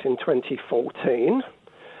about this in 2014.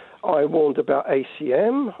 I warned about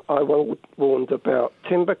ACM. I warned about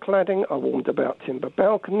timber cladding. I warned about timber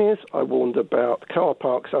balconies. I warned about car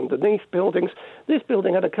parks underneath buildings. This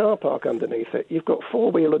building had a car park underneath it. You've got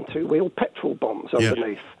four-wheel and two-wheel petrol bombs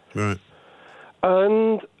underneath. Right.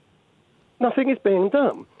 And nothing is being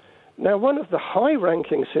done. Now, one of the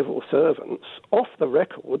high-ranking civil servants, off the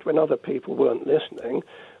record, when other people weren't listening,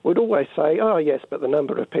 would always say, "Oh, yes, but the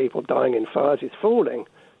number of people dying in fires is falling.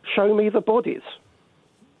 Show me the bodies."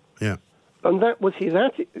 Yeah. And that was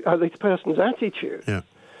this person's attitude. Yeah.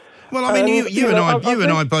 Well, I mean, you and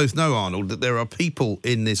I both know, Arnold, that there are people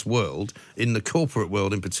in this world, in the corporate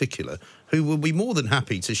world in particular, who will be more than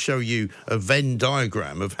happy to show you a Venn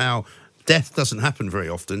diagram of how death doesn't happen very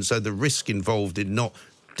often, so the risk involved in not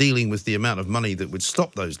dealing with the amount of money that would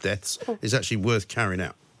stop those deaths is actually worth carrying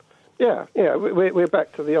out. Yeah, we're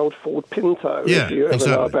back to the old Ford Pinto, if you ever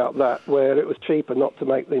know about that, where it was cheaper not to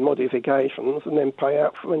make the modifications and then pay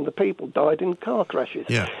out for when the people died in car crashes.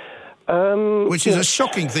 Yeah. Which is a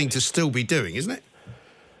shocking thing to still be doing, isn't it?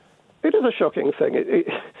 It is a shocking thing. It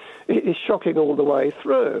is shocking all the way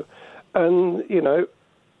through. And, you know,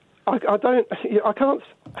 I can't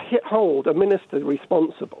hold a minister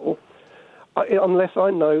responsible unless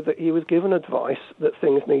I know that he was given advice that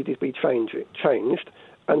things needed to be changed,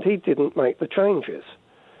 and he didn't make the changes.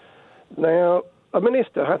 Now, a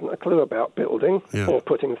minister hasn't a clue about building or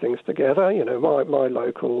putting things together. You know, my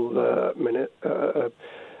local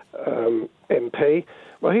MP,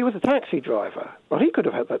 well, he was a taxi driver. Well, he could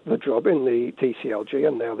have had the job in the DCLG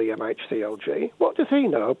and now the MHCLG. What does he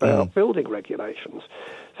know about building regulations?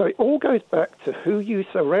 So it all goes back to who you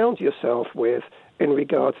surround yourself with in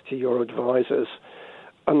regards to your advisors.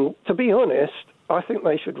 And to be honest, I think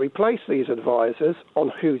they should replace these advisors on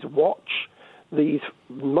whose watch these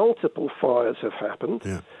multiple fires have happened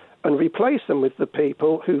and replace them with the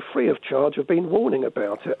people who, free of charge, have been warning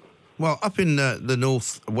about it. Well, up in the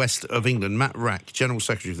north-west of England, Matt Rack, General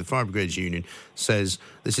Secretary of the Fire Brigades Union, says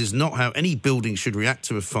this is not how any building should react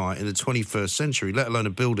to a fire in the 21st century, let alone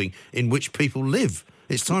a building in which people live.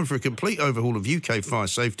 It's time for a complete overhaul of UK fire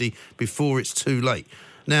safety before it's too late.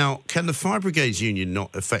 Now, can the Fire Brigades Union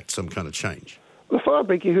not effect some kind of change? The Fire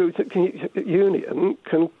Brigades Union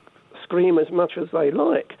can scream as much as they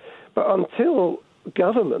like, but until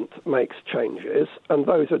government makes changes and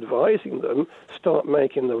those advising them start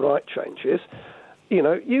making the right changes, you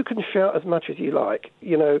know, you can shout as much as you like.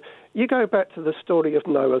 You know, you go back to the story of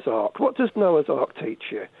Noah's Ark. What does Noah's Ark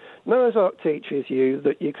teach you? Noah's Ark teaches you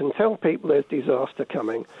that you can tell people there's disaster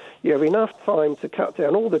coming. You have enough time to cut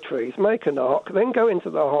down all the trees, make an ark, then go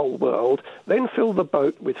into the whole world, then fill the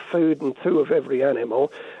boat with food and 2 of every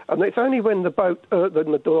animal. And it's only when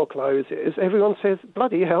the door closes, everyone says,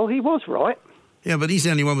 bloody hell, he was right. Yeah, but he's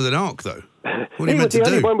the only one with an ark, though. What are he you meant was the to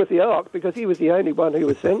only do? one with the ark because he was the only one who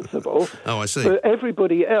was sensible. Oh, I see. But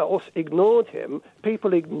everybody else ignored him.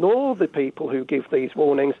 People ignore the people who give these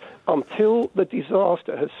warnings until the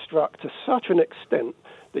disaster has struck to such an extent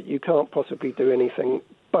that you can't possibly do anything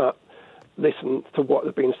but listen to what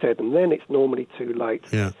has been said, and then it's normally too late.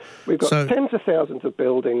 Yeah. We've got tens of thousands of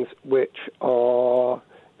buildings which are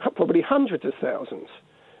probably hundreds of thousands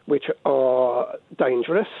which are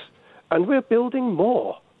dangerous, and we're building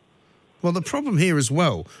more. Well, the problem here as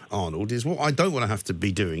well, Arnold, is what I don't want to have to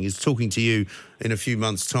be doing is talking to you in a few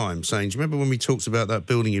months' time saying, do you remember when we talked about that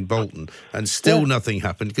building in Bolton and still nothing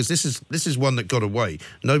happened? Because this is one that got away.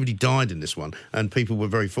 Nobody died in this one, and people were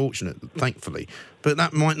very fortunate, thankfully. But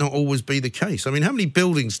that might not always be the case. I mean, how many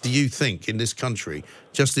buildings do you think in this country,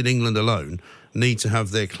 just in England alone, need to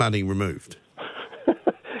have their cladding removed?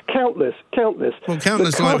 Countless. Well,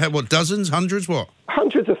 countless, like what, dozens, hundreds, what?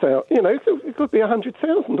 Hundreds of thousands. You know, it could be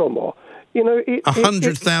 100,000 or more. You know,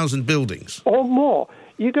 100,000 buildings or more.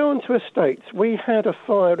 You go into estates. We had a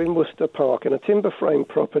fire in Worcester Park in a timber frame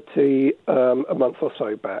property a month or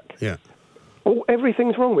so back. Yeah.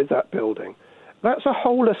 Everything's wrong with that building. That's a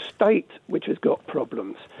whole estate which has got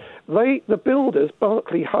problems. The builders,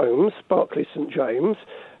 Berkeley Homes, Berkeley St James,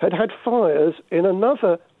 had fires in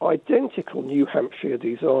another identical New Hampshire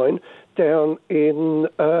design down in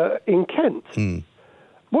Kent.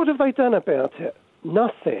 What have they done about it?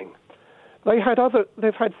 Nothing. They've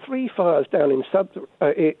had 3 fires down in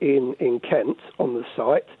Kent on the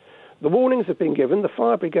site. The warnings have been given. The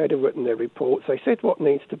fire brigade have written their reports. They said what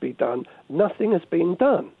needs to be done. Nothing has been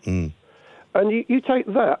done. And you take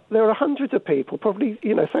that, there are hundreds of people, probably,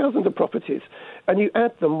 thousands of properties, and you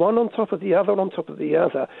add them one on top of the other, on top of the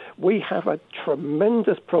other. We have a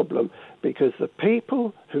tremendous problem because the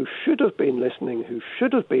people who should have been listening, who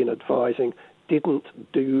should have been advising, didn't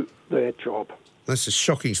do their job. That's a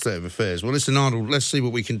shocking state of affairs. Well, listen, Arnold, let's see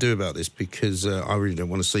what we can do about this because I really don't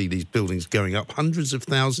want to see these buildings going up. Hundreds of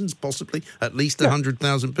thousands, possibly, at least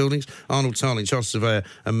 100,000 buildings. Arnold Tarling, Chartered Surveyor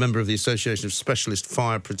and member of the Association of Specialist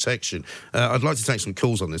Fire Protection. I'd like to take some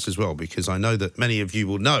calls on this as well because I know that many of you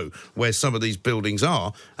will know where some of these buildings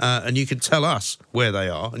are and you can tell us where they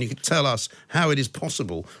are and you can tell us how it is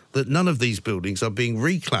possible that none of these buildings are being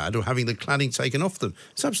reclad or having the cladding taken off them.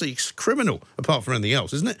 It's absolutely criminal, apart from anything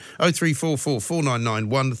else, isn't it? 0344 499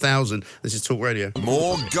 1000. This is Talk Radio.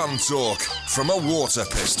 More gun talk from a water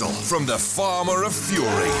pistol from the Farmer of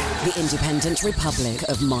Fury. The Independent Republic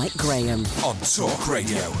of Mike Graham. On Talk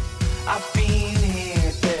Radio. I've been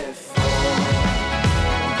here before.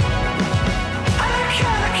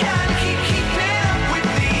 I can't keep up with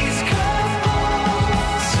these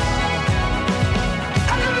curveballs.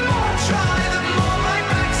 And the more I try, the more my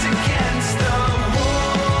back's against the wall.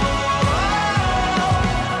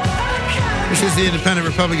 This is the Independent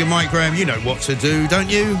Republic of Mike Graham. You know what to do, don't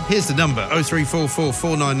you? Here's the number, 0344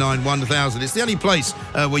 499 1000. It's the only place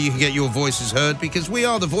where you can get your voices heard because we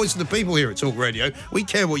are the voice of the people here at Talk Radio. We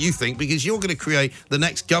care what you think because you're going to create the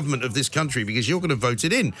next government of this country because you're going to vote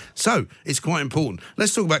it in. So it's quite important.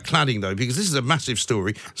 Let's talk about cladding, though, because this is a massive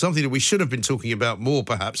story, something that we should have been talking about more,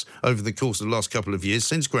 perhaps, over the course of the last couple of years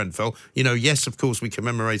since Grenfell. You know, yes, of course, we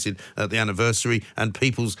commemorated the anniversary and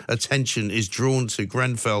people's attention is drawn to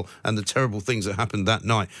Grenfell and the terrible things that happened that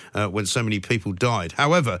night when so many people died.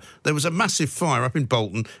 However, there was a massive fire up in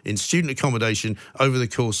Bolton in student accommodation over the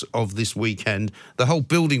course of this weekend. The whole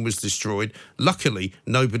building was destroyed. Luckily,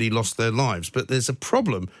 nobody lost their lives. But there's a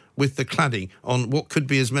problem with the cladding on what could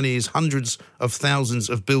be as many as hundreds of thousands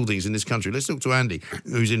of buildings in this country. Let's talk to Andy,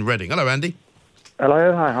 who's in Reading. Hello, Andy.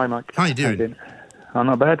 Hello. Hi, Mike. How you doing? I'm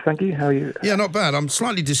not bad, thank you. How are you? Yeah, not bad. I'm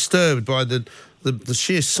slightly disturbed by the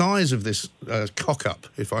sheer size of this cock-up,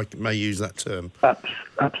 if I may use that term.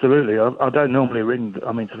 Absolutely. I don't normally ring.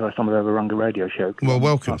 I mean, it's the first time I've ever rung a radio show. Well,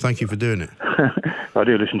 welcome. Thank you for doing it. I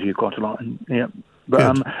do listen to you quite a lot. Yeah.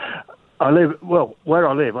 But where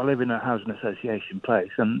I live in a housing association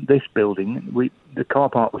place, and this building, the car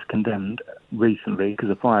park was condemned recently because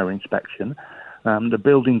of fire inspection. The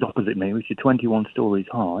buildings opposite me, which are 21 stories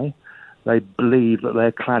high, they believe that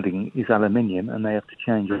their cladding is aluminium and they have to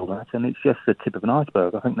change all that, and it's just the tip of an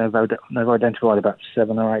iceberg. I think they've identified about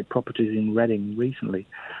 7 or 8 properties in Reading recently.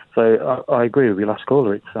 So I agree with your last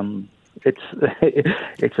caller. It's a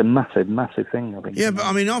massive thing, I think. Yeah, but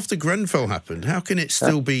I mean, after Grenfell happened, how can it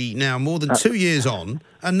still be now more than 2 years on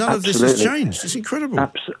and none of this has changed? It's incredible.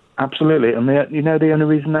 Absolutely. And the only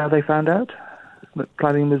reason now they found out that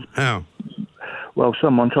cladding was... How? Well,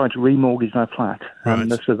 someone tried to remortgage their flat,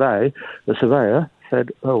 and the surveyor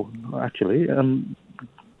said, "Oh, actually," when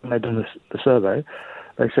they'd done the survey,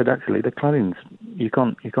 they said, "Actually, the cladding's you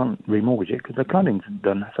can't remortgage it because the cladding's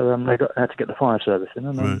done." So they had to get the fire service in,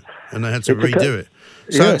 and they had to redo it.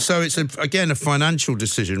 So it's again a financial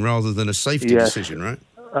decision rather than a safety decision, right?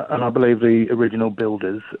 And I believe the original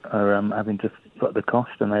builders are having to foot the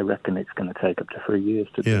cost, and they reckon it's going to take up to 3 years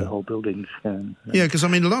to do the whole building. Yeah, because I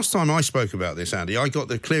mean, the last time I spoke about this, Andy, I got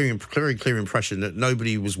the very clear impression that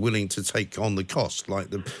nobody was willing to take on the cost.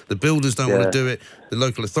 Like the builders don't want to do it, the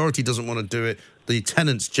local authority doesn't want to do it, the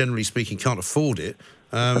tenants, generally speaking, can't afford it,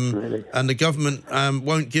 and the government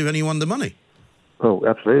won't give anyone the money. Well,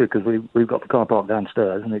 absolutely, because we've got the car park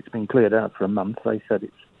downstairs, and it's been cleared out for a month. They said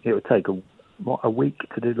it would take a week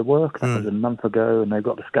to do the work. That was a month ago, and they've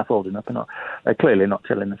got the scaffolding up, and they're clearly not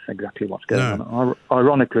telling us exactly what's going on.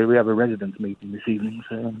 Ironically, we have a residents' meeting this evening.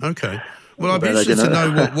 So, okay. Well, I'd be interested to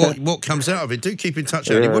know what comes out of it. Do keep in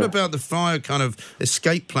touch, Andy. What about the fire kind of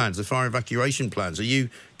escape plans, the fire evacuation plans? Are you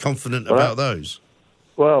confident about those?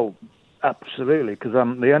 Well, absolutely, because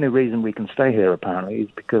the only reason we can stay here, apparently,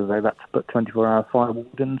 is because they've had to put 24-hour fire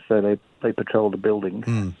wardens, so they patrol the building.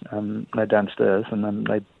 They're downstairs, and then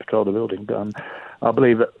they patrol the building. But I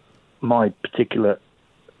believe that my particular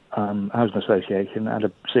housing association had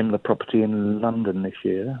a similar property in London this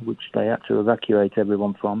year, which they had to evacuate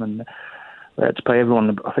everyone from, and they had to pay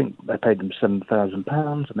everyone. I think they paid them £7,000,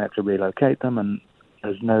 and they had to relocate them, and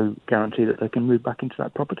there's no guarantee that they can move back into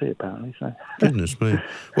that property, apparently. So, goodness me.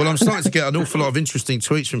 Well, I'm starting to get an awful lot of interesting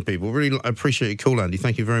tweets from people. Really appreciate your call, Andy.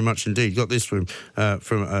 Thank you very much indeed. Got this from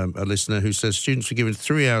a listener who says students were given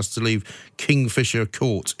 3 hours to leave Kingfisher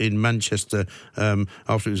Court in Manchester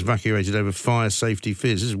after it was evacuated over fire safety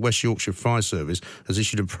fears. This is West Yorkshire Fire Service has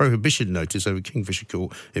issued a prohibition notice over Kingfisher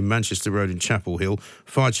Court in Manchester Road in Chapel Hill.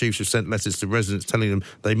 Fire chiefs have sent letters to residents telling them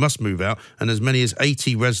they must move out, and as many as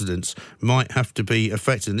 80 residents might have to be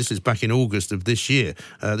affected. And this is back in August of this year.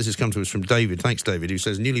 This has come to us from David. Thanks, David, who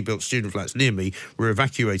says newly built student flats near me were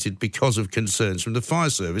evacuated because of concerns from the fire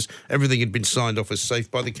service. Everything had been signed off as safe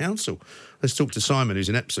by the council. Let's talk to Simon, who's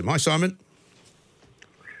in Epsom. Hi, Simon.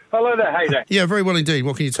 Hello there, hey there. Yeah, very well indeed.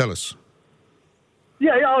 What can you tell us?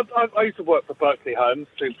 Yeah, I used to work for Berkeley Homes.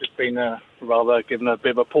 Seems it's been rather given a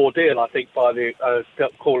bit of a poor deal, I think, by the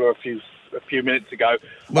caller a few minutes ago.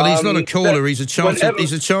 Well, he's not a caller. He's a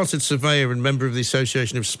chartered surveyor and member of the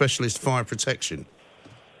Association of Specialist Fire Protection.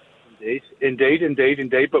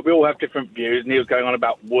 Indeed. But we all have different views. And he was going on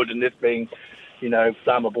about wood and this being,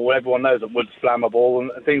 flammable. Everyone knows that wood's flammable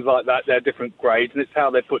and things like that. They're different grades, and it's how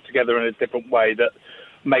they're put together in a different way that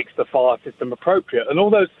makes the fire system appropriate. And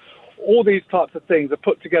all these types of things are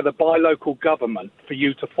put together by local government for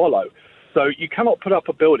you to follow. So you cannot put up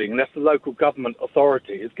a building unless the local government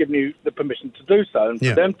authority has given you the permission to do so. And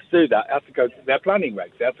for them to do that, it has to go to their planning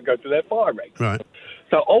regs. They have to go to their fire regs. Right.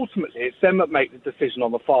 So ultimately, it's them that make the decision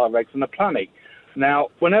on the fire regs and the planning. Now,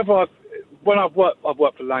 when I've worked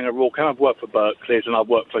for Langer Rourke, and I've worked for Berkeley's, and I've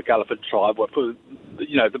worked for Galliford Try, I've worked for,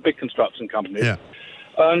 the big construction companies. Yeah.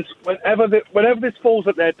 And whenever this falls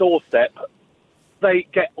at their doorstep, they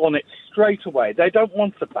get on it straight away. They don't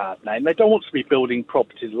want a bad name. They don't want to be building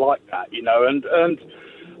properties like that,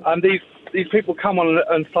 and these people come on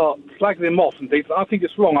and start slagging them off and things. I think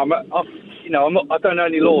it's wrong. I don't know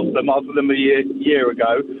any laws for them. I was with them a year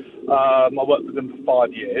ago. I worked with them for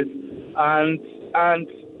 5 years, and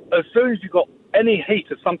as soon as you got any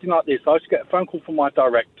heat of something like this, I used to get a phone call from my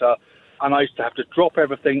director, and I used to have to drop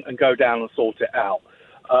everything and go down and sort it out.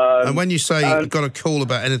 And when you say you've got a call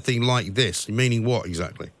about anything like this, meaning what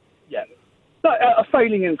exactly? Yeah. A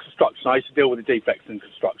failing in construction. I used to deal with the defects in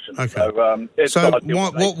construction. Okay. So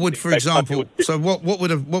what would, for example, what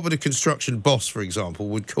would a construction boss, for example,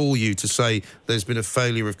 would call you to say there's been a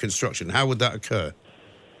failure of construction? How would that occur?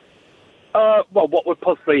 Well, what would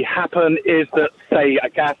possibly happen is that, say, a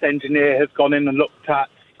gas engineer has gone in and looked at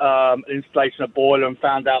installation of boiler and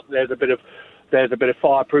found out there's a bit of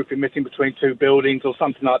fireproofing missing between two buildings or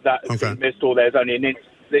something like that has been missed, or there's only an inch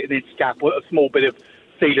gap, or a small bit of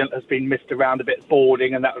sealant has been missed around a bit of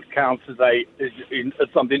boarding, and that would count as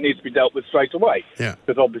something that needs to be dealt with straight away. Yeah.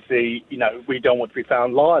 Because obviously, we don't want to be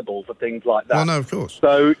found liable for things like that. Well, no, of course.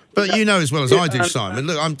 So, but you know as well as I do, Simon,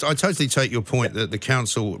 look, I totally take your point that the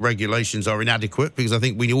council regulations are inadequate, because I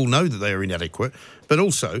think we all know that they are inadequate, but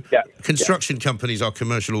also construction companies are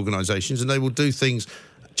commercial organisations, and they will do things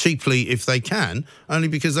cheaply if they can, only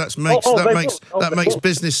because that makes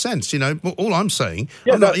business sense. All I'm saying,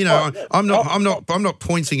 I'm not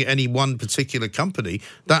pointing at any one particular company.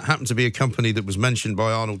 That happened to be a company that was mentioned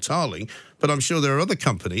by Arnold Tarling, but I'm sure there are other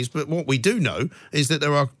companies. But what we do know is that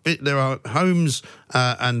there are homes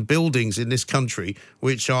and buildings in this country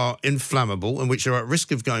which are inflammable and which are at risk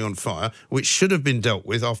of going on fire, which should have been dealt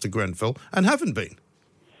with after Grenfell and haven't been.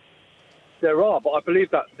 There are, but I believe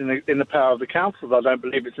that's in the power of the councils. I don't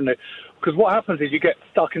believe it's because what happens is you get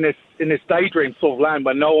stuck in this daydream sort of land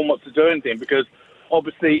where no one wants to do anything, because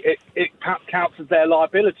obviously it counts as their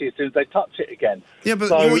liability as soon as they touch it again. Yeah, but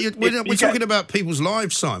we're talking about people's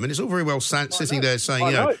lives, Simon. It's all very well sitting there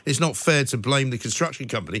saying, it's not fair to blame the construction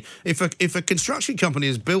company. If a construction company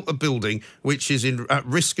has built a building which is at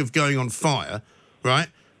risk of going on fire, right,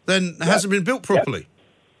 then it hasn't been built properly.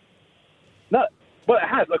 No. Well, it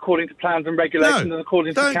has, according to plans and regulations and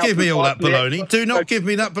according to... Don't give me all that baloney. Do not give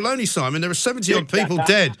me that baloney, Simon. There are 70-odd people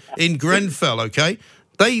dead in Grenfell, OK?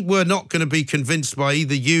 They were not going to be convinced by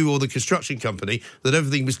either you or the construction company that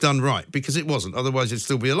everything was done right, because it wasn't. Otherwise, it'd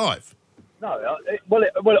still be alive. No, it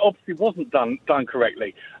obviously wasn't done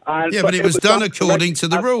correctly. But it was done according to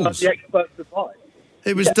the rules. The experts advised.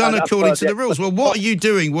 It was done according to the rules. Well, what are you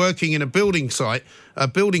doing working in a building site, a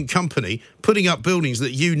building company, putting up buildings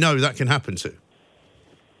that you know that can happen to?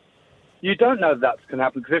 You don't know that can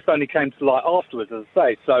happen because this only came to light afterwards, as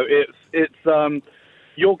I say. So it's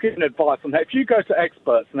you're giving advice on that. If you go to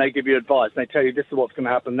experts and they give you advice and they tell you this is what's going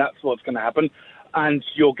to happen, that's what's going to happen, and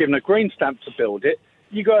you're given a green stamp to build it,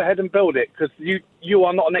 you go ahead and build it, because you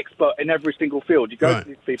are not an expert in every single field. You go to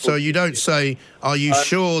these people. So you don't say, are you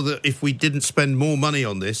sure that if we didn't spend more money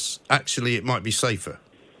on this, actually it might be safer?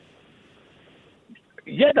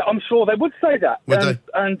 Yeah, I'm sure they would say that. Would they?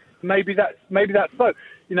 And maybe that's so.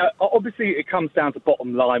 You know, obviously it comes down to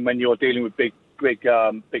bottom line when you're dealing with big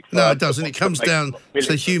firms. No, it doesn't. It comes down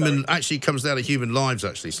to human. Actually, it comes down to human lives.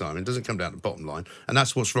 Actually, Simon, it doesn't come down to bottom line, and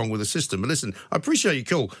that's what's wrong with the system. But listen, I appreciate your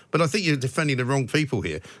call, but I think you're defending the wrong people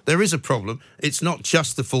here. There is a problem. It's not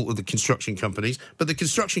just the fault of the construction companies, but the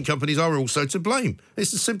construction companies are also to blame.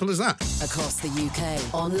 It's as simple as that. Across the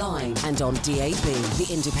UK, online and on DAB, the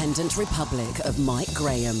Independent Republic of Mike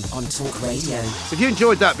Graham on Talk Radio. If you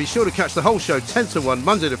enjoyed that, be sure to catch the whole show 10 to 1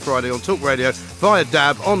 Monday to Friday on Talk Radio via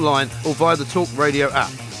DAB, online or via the Talk Radio app.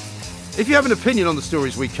 If you have an opinion on the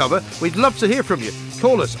stories we cover, we'd love to hear from you.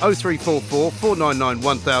 Call us 0344 499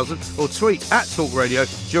 1000 or tweet at Talk Radio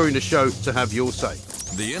during the show to have your say.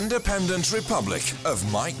 The Independent Republic of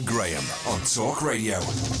Mike Graham on Talk Radio.